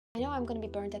I'm gonna be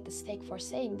burnt at the stake for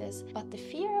saying this, but the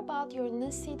fear about your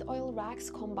linseed oil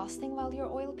rags combusting while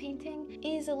you're oil painting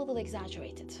is a little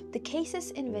exaggerated. The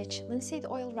cases in which linseed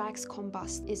oil rags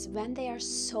combust is when they are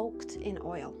soaked in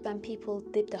oil, when people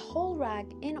dip the whole rag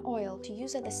in oil to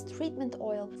use it as treatment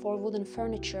oil for wooden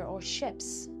furniture or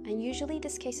ships. And usually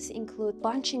these cases include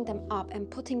bunching them up and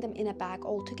putting them in a bag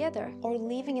altogether, or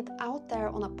leaving it out there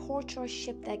on a porch or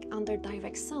ship deck under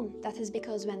direct sun. That is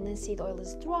because when linseed oil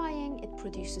is drying, it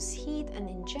produces heat, and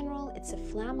in general, it's a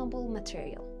flammable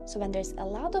material. So when there's a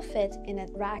lot of it in a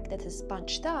rag that is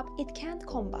bunched up, it can't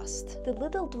combust. The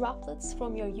little droplets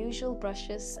from your usual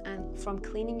brushes and from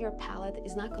cleaning your palette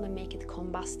is not going to make it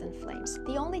combust in flames.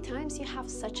 The only times you have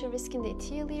such a risk in the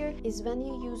atelier is when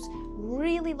you use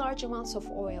really large amounts of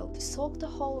oil to soak the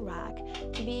whole rag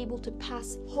to be able to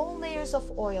pass whole layers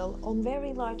of oil on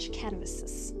very large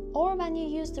canvases. Or when you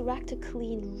use the rag to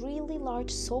clean really large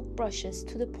soak brushes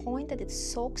to the point that it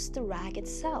soaks the rag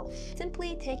itself.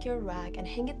 Simply take your rag and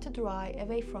hang it to dry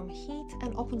away from heat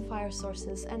and open fire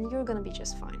sources, and you're gonna be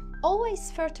just fine.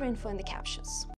 Always further info in the captions.